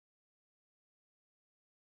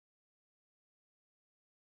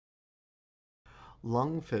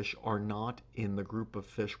Lungfish are not in the group of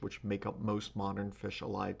fish which make up most modern fish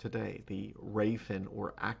alive today, the rayfin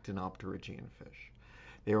or actinopterygian fish.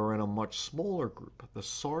 They are in a much smaller group, the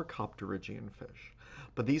sarcopterygian fish.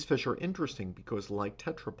 But these fish are interesting because, like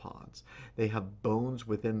tetrapods, they have bones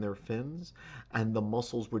within their fins, and the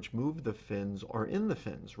muscles which move the fins are in the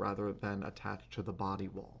fins rather than attached to the body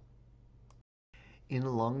wall. In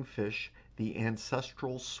lungfish, the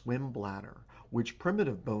ancestral swim bladder, which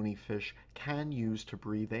primitive bony fish can use to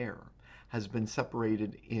breathe air, has been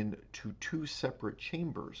separated into two separate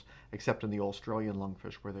chambers, except in the Australian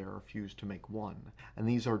lungfish where they are fused to make one. And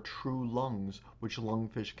these are true lungs, which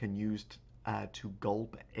lungfish can use to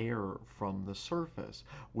gulp air from the surface,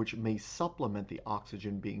 which may supplement the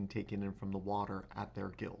oxygen being taken in from the water at their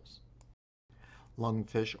gills.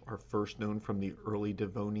 Lungfish are first known from the early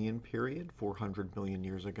Devonian period, 400 million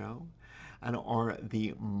years ago, and are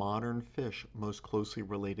the modern fish most closely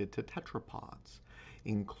related to tetrapods,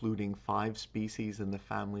 including 5 species in the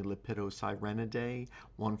family Lepidosirenidae,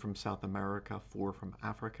 1 from South America, 4 from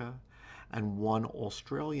Africa, and 1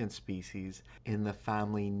 Australian species in the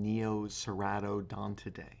family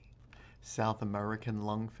Neoceratodontidae. South American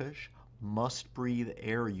lungfish must breathe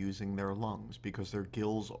air using their lungs because their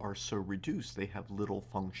gills are so reduced they have little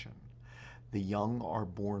function. The young are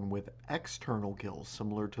born with external gills,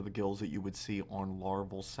 similar to the gills that you would see on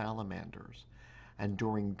larval salamanders. And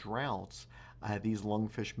during droughts, these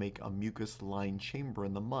lungfish make a mucus-lined chamber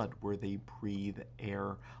in the mud where they breathe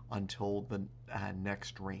air until the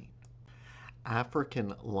next rain.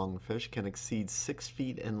 African lungfish can exceed 6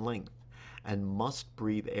 feet in length and must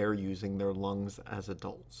breathe air using their lungs as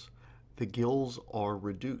adults. The gills are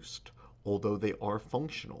reduced, although they are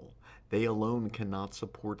functional. They alone cannot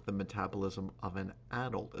support the metabolism of an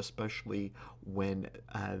adult, especially when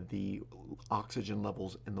the oxygen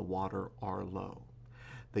levels in the water are low.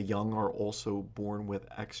 The young are also born with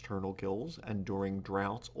external gills, and during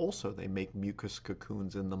droughts also they make mucus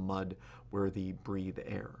cocoons in the mud where they breathe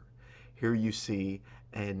air. Here you see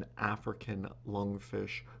an African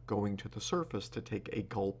lungfish going to the surface to take a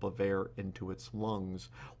gulp of air into its lungs.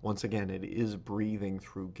 Once again, it is breathing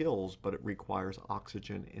through gills, but it requires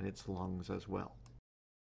oxygen in its lungs as well.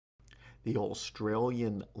 The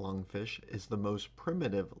Australian lungfish is the most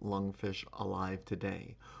primitive lungfish alive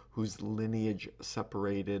today, whose lineage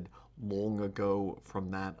separated long ago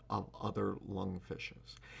from that of other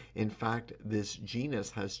lungfishes. In fact, this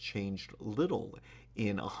genus has changed little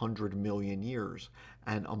in 100 million years,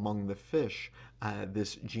 and among the fish,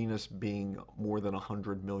 this genus being more than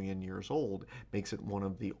 100 million years old makes it one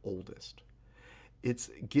of the oldest. Its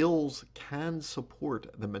gills can support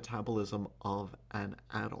the metabolism of an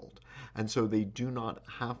adult, and so they do not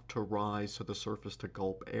have to rise to the surface to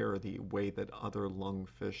gulp air the way that other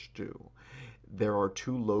lungfish do. There are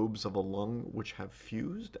 2 lobes of a lung which have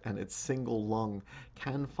fused, and its single lung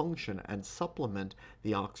can function and supplement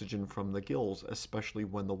the oxygen from the gills, especially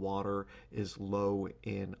when the water is low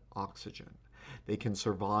in oxygen. They can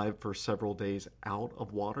survive for several days out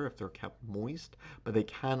of water if they're kept moist, but they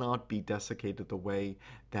cannot be desiccated the way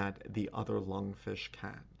that the other lungfish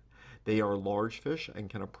can. They are large fish and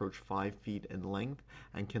can approach 5 feet in length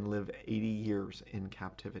and can live 80 years in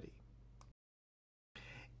captivity.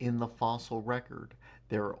 In the fossil record,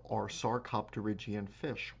 there are sarcopterygian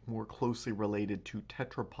fish more closely related to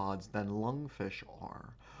tetrapods than lungfish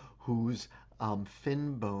are, whose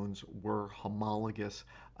fin bones were homologous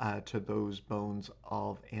to those bones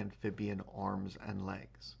of amphibian arms and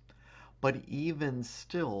legs. But even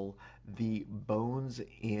still, the bones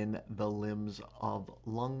in the limbs of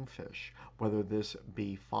lungfish, whether this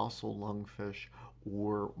be fossil lungfish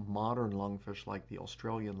or modern lungfish like the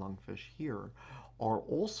Australian lungfish here, are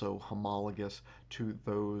also homologous to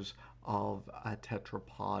those of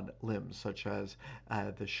tetrapod limbs, such as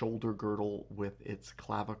the shoulder girdle with its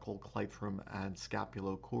clavicle, clythrum, and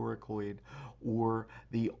scapulocoracoid, or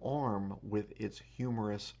the arm with its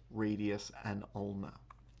humerus, radius, and ulna.